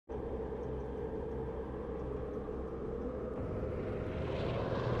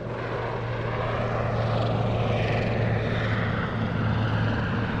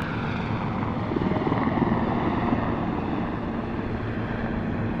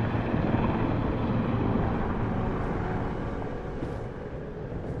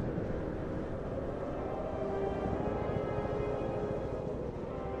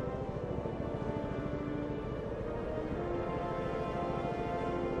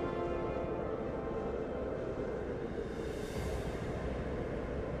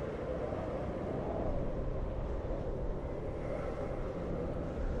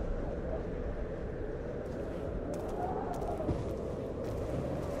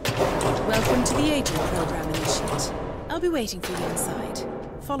Welcome to the agent program, Initiate. I'll be waiting for you inside.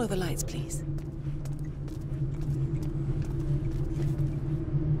 Follow the lights, please.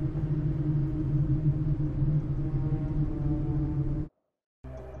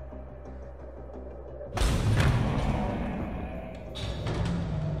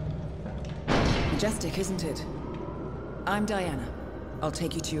 Majestic, isn't it? I'm Diana. I'll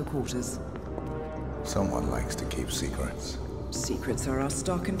take you to your quarters. Someone likes to keep secrets. Secrets are our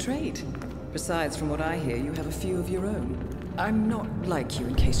stock and trade. Besides, from what I hear, you have a few of your own. I'm not like you,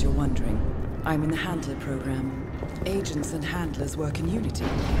 in case you're wondering. I'm in the Handler program. Agents and handlers work in unity.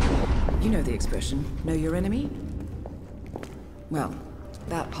 You know the expression, know your enemy? Well,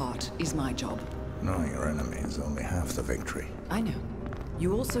 that part is my job. Knowing your enemy is only half the victory. I know.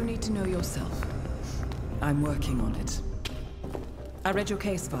 You also need to know yourself. I'm working on it. I read your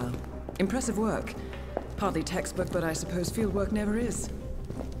case file. Impressive work. Hardly textbook, but I suppose field work never is.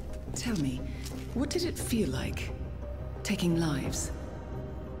 Tell me, what did it feel like, taking lives?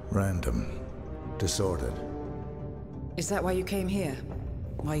 Random. Disordered. Is that why you came here?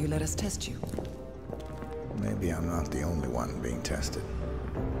 Why you let us test you? Maybe I'm not the only one being tested.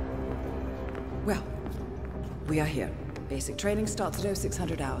 Well, we are here. Basic training starts at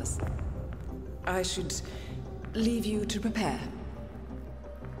 0600 hours. I should leave you to prepare.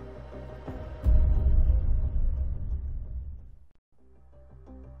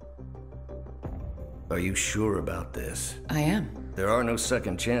 Are you sure about this? I am. There are no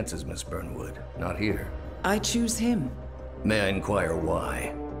second chances, Miss Burnwood. Not here. I choose him. May I inquire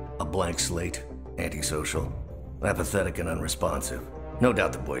why? A blank slate? Antisocial? Apathetic and unresponsive? No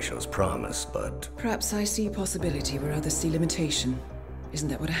doubt the boy shows promise, but... Perhaps I see possibility where others see limitation. Isn't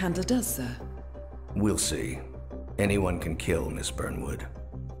that what a handler does, sir? We'll see. Anyone can kill Miss Burnwood.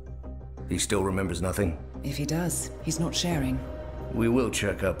 He still remembers nothing? If he does, he's not sharing. We will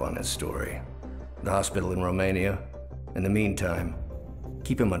check up on his story. The hospital in Romania. In the meantime,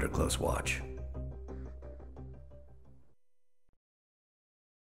 keep him under close watch.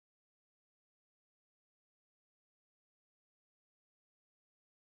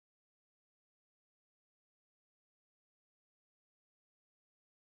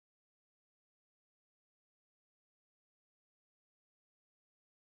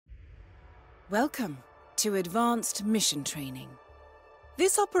 Welcome to Advanced Mission Training.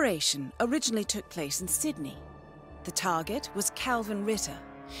 This operation originally took place in Sydney. The target was Calvin Ritter,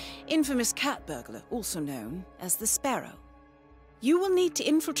 infamous cat burglar, also known as the Sparrow. You will need to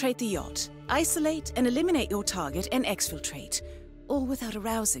infiltrate the yacht, isolate and eliminate your target, and exfiltrate, all without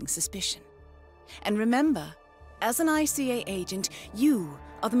arousing suspicion. And remember, as an ICA agent, you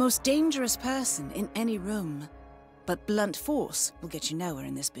are the most dangerous person in any room. But blunt force will get you nowhere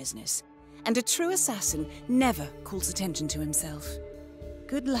in this business. And a true assassin never calls attention to himself.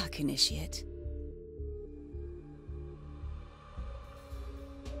 Good luck, Initiate.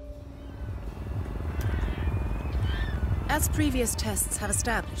 As previous tests have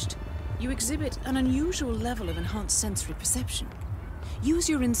established, you exhibit an unusual level of enhanced sensory perception. Use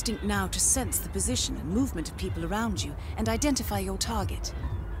your instinct now to sense the position and movement of people around you and identify your target.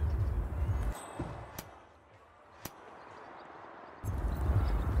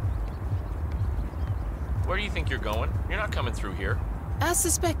 Where do you think you're going? You're not coming through here. As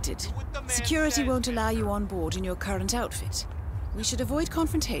suspected, security won't allow you on board in your current outfit. We should avoid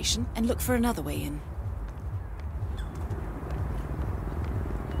confrontation and look for another way in.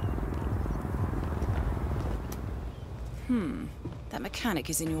 That mechanic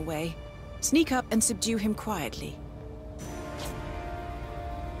is in your way. Sneak up and subdue him quietly.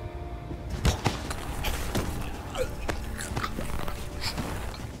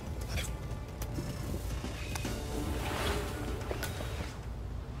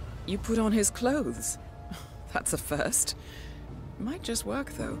 You put on his clothes. That's a first. Might just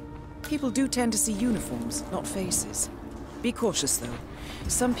work, though. People do tend to see uniforms, not faces. Be cautious, though.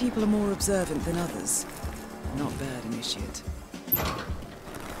 Some people are more observant than others. Not bad, Initiate.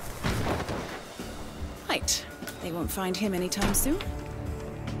 Right. They won't find him anytime soon.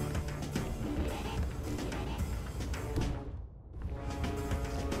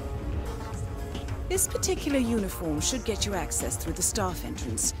 This particular uniform should get you access through the staff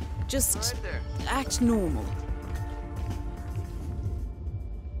entrance. Just act normal.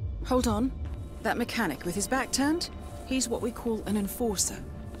 Hold on. That mechanic with his back turned? He's what we call an enforcer.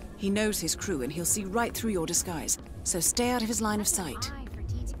 He knows his crew and he'll see right through your disguise, so stay out of his line of sight.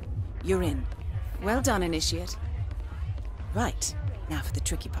 You're in. Well done, Initiate. Right, now for the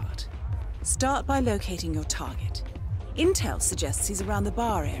tricky part. Start by locating your target. Intel suggests he's around the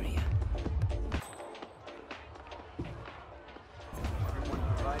bar area.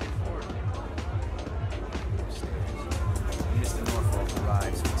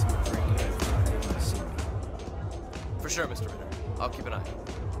 Sure, Mr. Ritter. I'll keep an eye.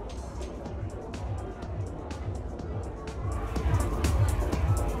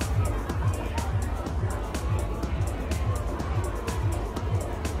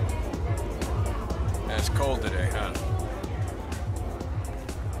 It's cold today, huh?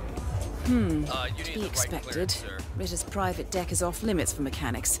 To be expected. Ritter's private deck is off limits for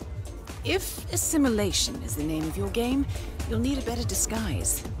mechanics. If assimilation is the name of your game, you'll need a better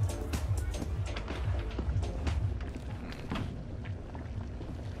disguise.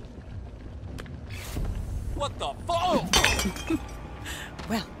 What the fuck?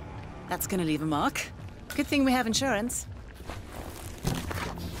 Well, that's gonna leave a mark. Good thing we have insurance.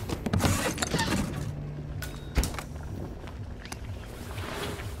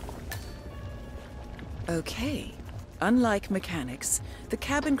 Okay. Unlike mechanics, the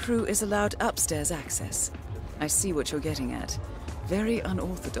cabin crew is allowed upstairs access. I see what you're getting at. Very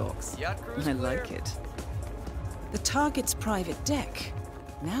unorthodox. I like it. The target's private deck.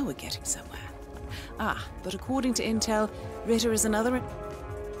 Now we're getting somewhere. Ah, but according to intel, Ritter is another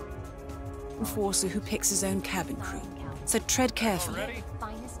enforcer who picks his own cabin crew. So tread carefully.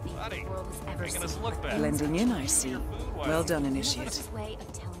 Making us look bad. Blending in, I see. Well done, Initiate. Way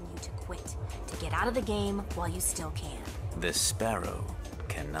of telling you to quit, to get out of the game while you still can. The sparrow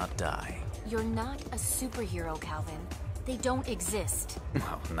cannot die. You're not a superhero, Calvin. They don't exist.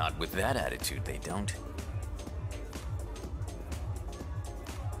 Well, not with that attitude, they don't.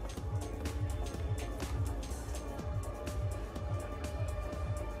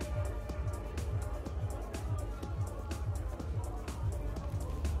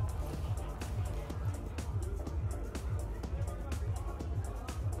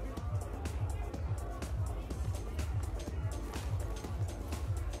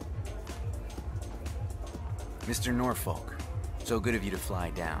 Mr. Norfolk, so good of you to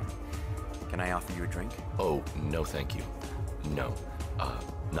fly down. Can I offer you a drink? Oh, no thank you. No.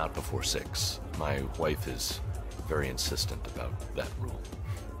 Not before 6. My wife is very insistent about that rule.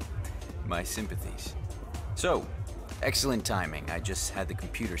 My sympathies. So, excellent timing. I just had the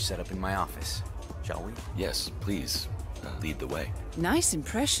computer set up in my office. Shall we? Yes, please. Lead the way. Nice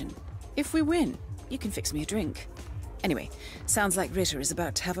impression. If we win, you can fix me a drink. Anyway, sounds like Ritter is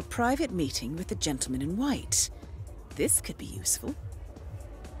about to have a private meeting with the gentleman in white. This could be useful.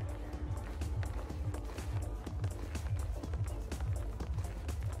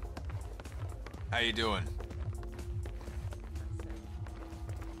 How you doing?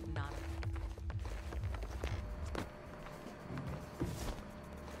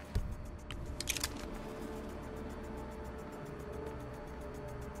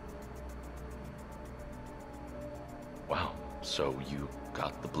 Wow, so you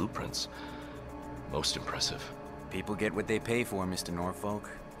got the blueprints. Most impressive. People get what they pay for, Mr. Norfolk,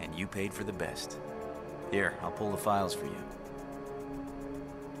 and you paid for the best. Here, I'll pull the files for you.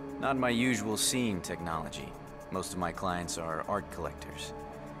 Not my usual scene technology. Most of my clients are art collectors.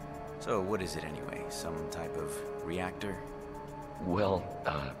 So what is it anyway? Some type of reactor? Well,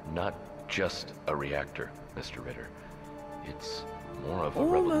 not just a reactor, Mr. Ritter. It's more of a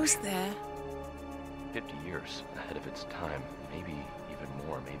Almost revolution. there. 50 years ahead of its time. Maybe even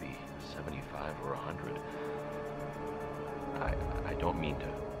more, maybe 75 or 100. I don't mean to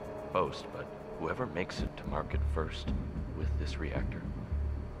boast, but whoever makes it to market first with this reactor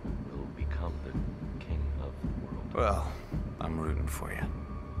will become the king of the world. Well, I'm rooting for you.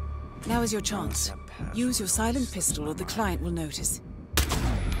 Now is your chance. Use your silent pistol or the client will notice.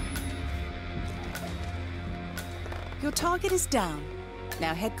 Your target is down.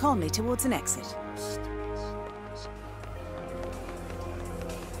 Now head calmly towards an exit.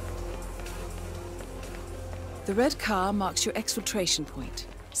 The red car marks your exfiltration point.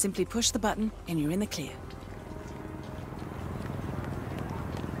 Simply push the button and you're in the clear.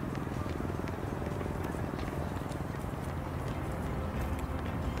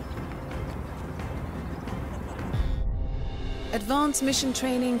 Advanced mission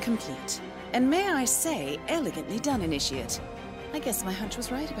training complete. And may I say, elegantly done, Initiate. I guess my hunch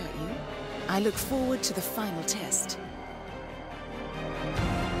was right about you. I look forward to the final test.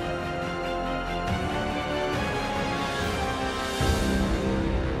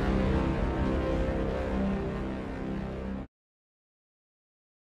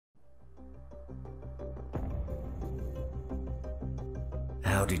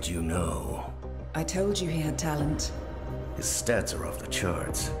 How did you know? I told you he had talent. His stats are off the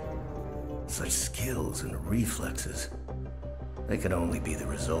charts. Such skills and reflexes. They could only be the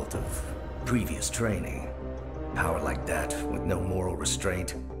result of previous training. Power like that, with no moral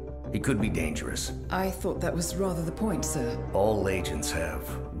restraint, he could be dangerous. I thought that was rather the point, sir. All agents have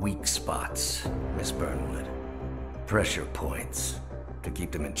weak spots, Miss Burnwood. pressure points to keep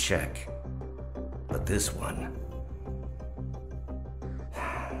them in check. But this one...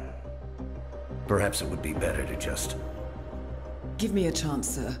 Perhaps it would be better to just... Give me a chance,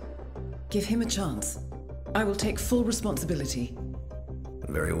 sir. Give him a chance. I will take full responsibility.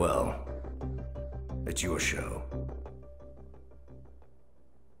 Very well. It's your show.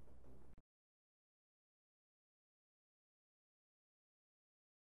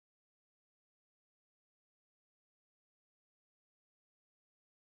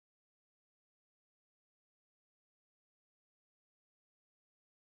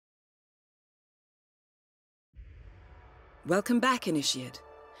 Welcome back, Initiate.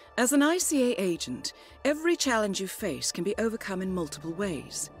 As an ICA agent, every challenge you face can be overcome in multiple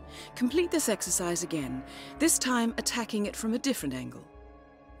ways. Complete this exercise again, this time attacking it from a different angle.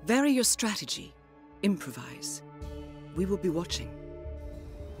 Vary your strategy. Improvise. We will be watching.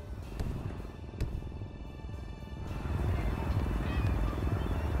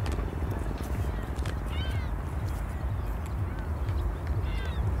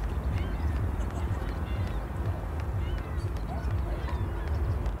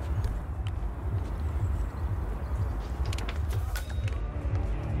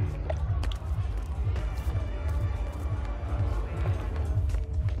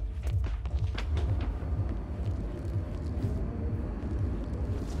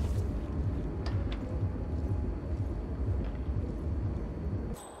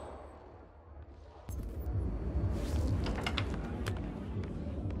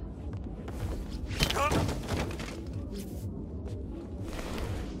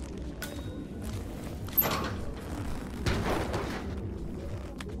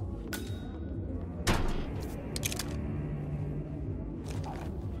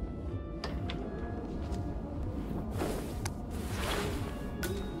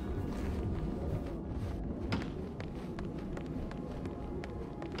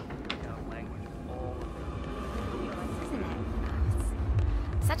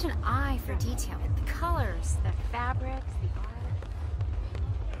 Such an eye for detail. The colors, the fabrics, the art.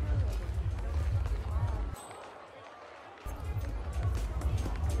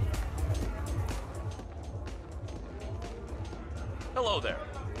 Hello there.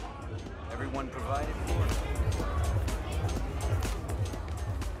 Everyone provided for?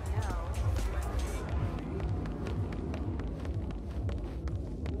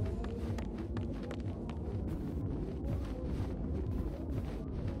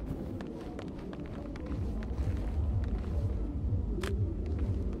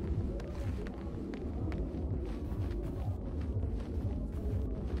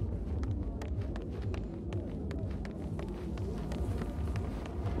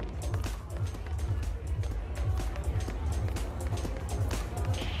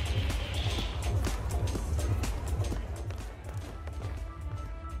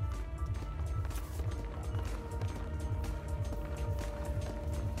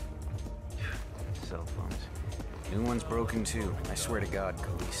 Cell phones. New one's broken too. I swear to God,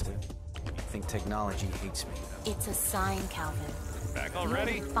 Calista. I think technology hates me. It's a sign, Calvin. Back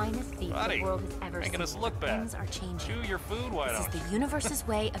already? You're the finest thief Buddy, the world has ever making seen. us look bad. Things are changing. Chew your food, why This don't is the universe's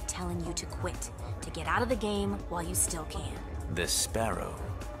way of telling you to quit, to get out of the game while you still can. The sparrow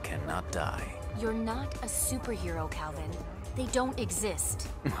cannot die. You're not a superhero, Calvin. They don't exist.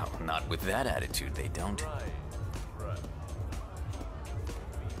 Well, not with that attitude, they don't.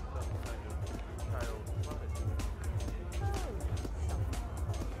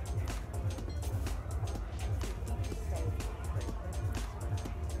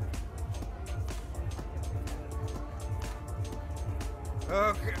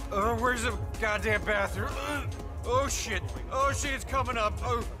 Okay, where's the goddamn bathroom? Oh shit, it's coming up.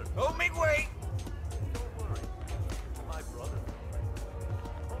 Oh, make way!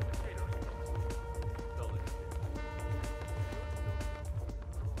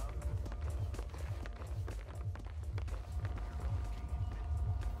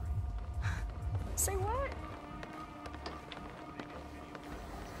 Say what?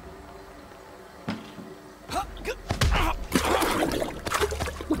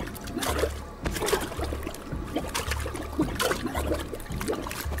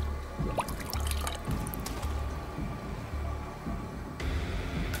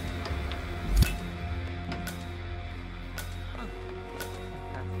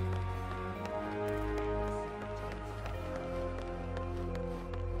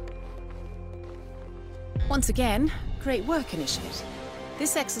 Once again, great work, Initiate.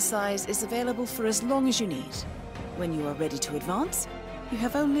 This exercise is available for as long as you need. When you are ready to advance, you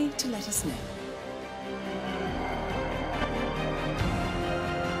have only to let us know.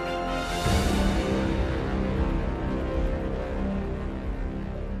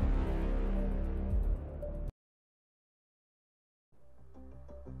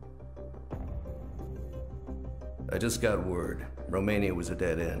 I just got word. Romania was a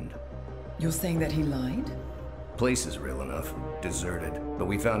dead end. You're saying that he lied? Place is real enough. Deserted. But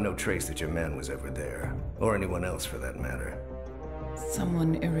we found no trace that your man was ever there. Or anyone else for that matter.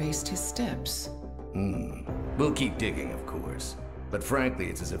 Someone erased his steps. We'll keep digging, of course. But frankly,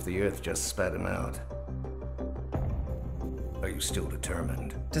 it's as if the Earth just spat him out. Are you still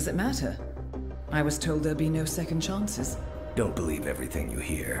determined? Does it matter? I was told there'd be no second chances. Don't believe everything you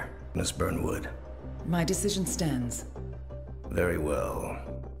hear, Miss Burnwood. My decision stands. Very well.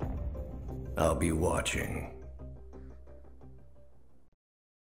 I'll be watching.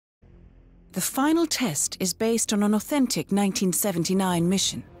 The final test is based on an authentic 1979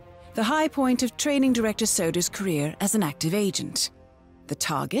 mission, the high point of training director Soda's career as an active agent. The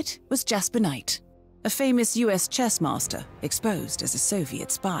target was Jasper Knight, a famous US chess master exposed as a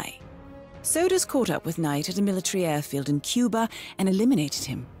Soviet spy. Soda's caught up with Knight at a military airfield in Cuba and eliminated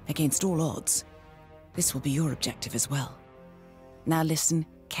him against all odds. This will be your objective as well. Now listen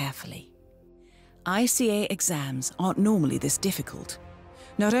carefully. ICA exams aren't normally this difficult.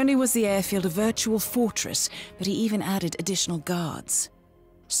 Not only was the airfield a virtual fortress, but he even added additional guards.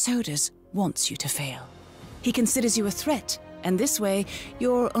 Sodas wants you to fail. He considers you a threat, and this way,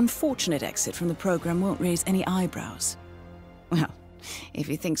 your unfortunate exit from the program won't raise any eyebrows. Well, if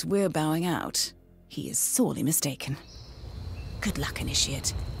he thinks we're bowing out, he is sorely mistaken. Good luck,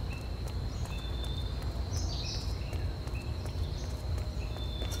 Initiate.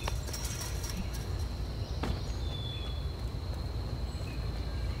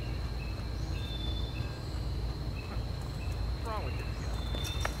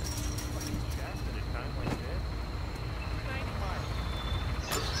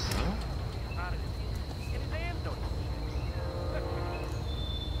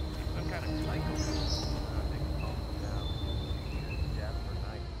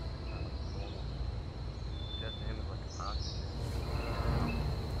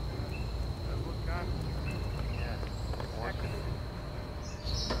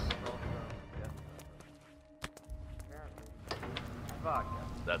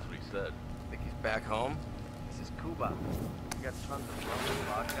 That's what he said. Think he's back home? This is Cuba. We got tons of rum and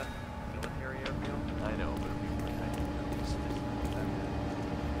vodka, military airfield. I know, but we were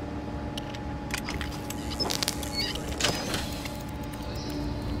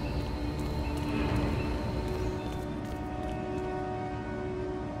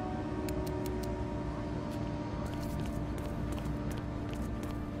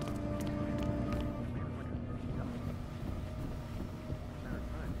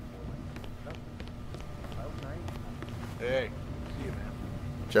Hey. See you, man.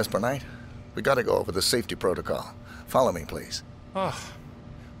 Jasper Knight, we gotta go over the safety protocol. Follow me, please. Ugh.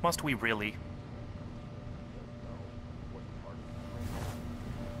 Must we really?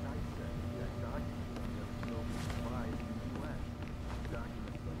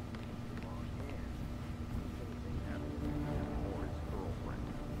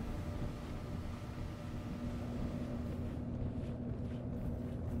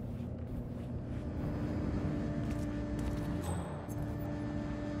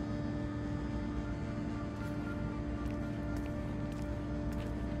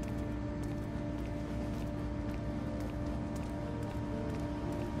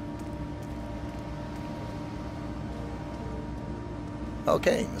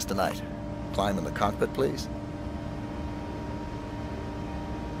 Okay, Mr. Knight. Climb in the cockpit, please.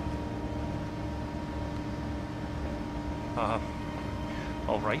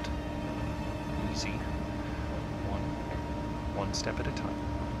 All right. Easy. One step at a time.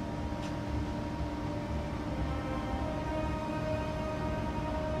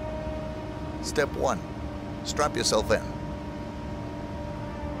 Step 1. Strap yourself in.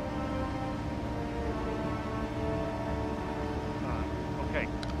 Okay.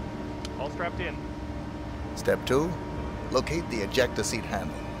 All strapped in. Step 2. Locate the ejector seat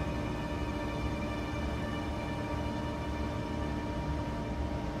handle.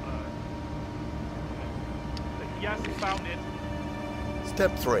 Yes, found it.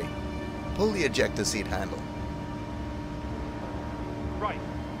 Step 3. Pull the ejector seat handle. Right.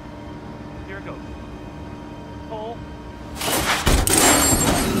 Here it goes. Pull.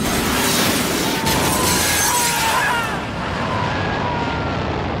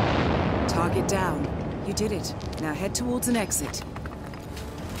 Target down. You did it. Now head towards an exit.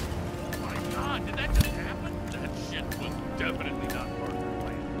 Oh my God, did that just happen? That shit was definitely not part of the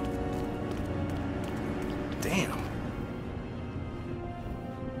plan. Damn.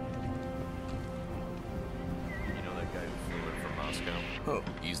 You know that guy who flew in from Moscow? Oh.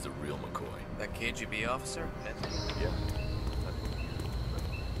 He's the real McCoy. That KGB officer? Yeah.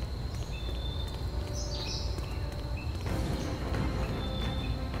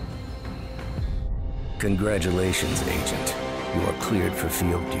 Congratulations, Agent. You are cleared for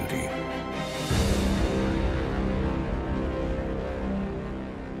field duty.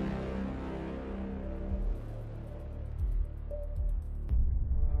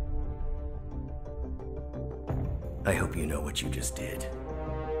 I hope you know what you just did.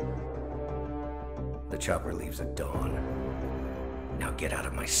 The chopper leaves at dawn. Now get out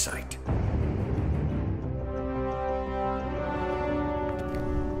of my sight.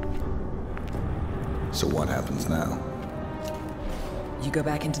 So what happens now? You go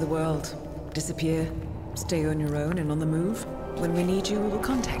back into the world, disappear, stay on your own and on the move. When we need you, we will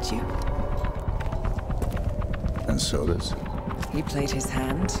contact you. And so does? He played his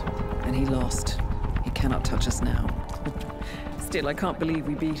hand, and he lost. He cannot touch us now. Still, I can't believe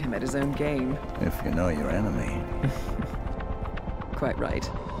we beat him at his own game. If you know your enemy. Quite right.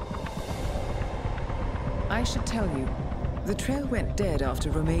 I should tell you, the trail went dead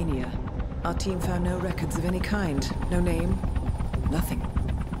after Romania. Our team found no records of any kind. No name. Nothing.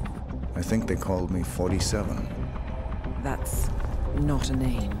 I think they called me 47. That's not a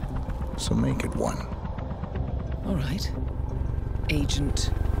name. So make it one. All right.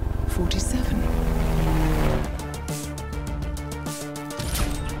 Agent 47.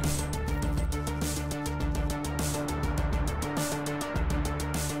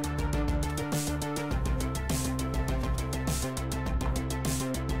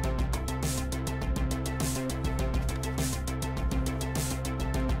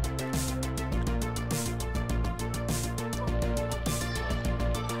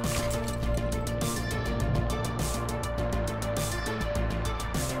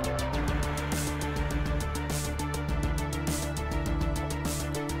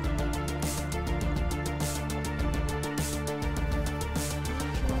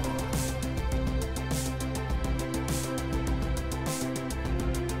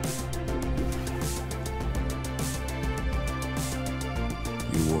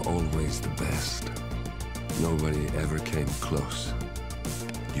 You were always the best. Nobody ever came close.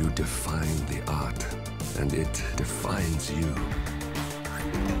 You defined the art, and it defines you.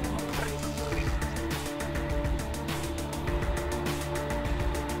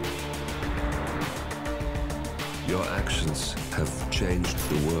 Your actions have changed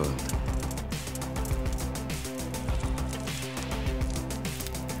the world.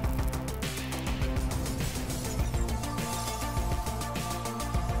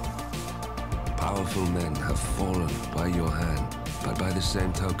 Powerful men have fallen by your hand, but by the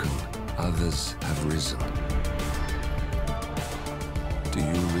same token, others have risen. Do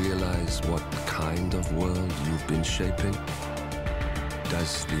you realize what kind of world you've been shaping?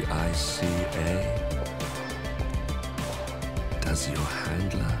 Does the ICA? Does your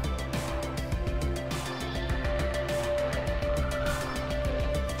handler?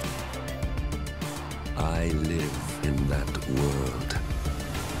 I live in that world.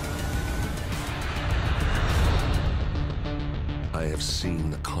 I have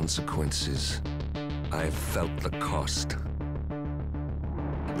seen the consequences. I have felt the cost.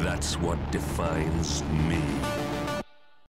 That's what defines me.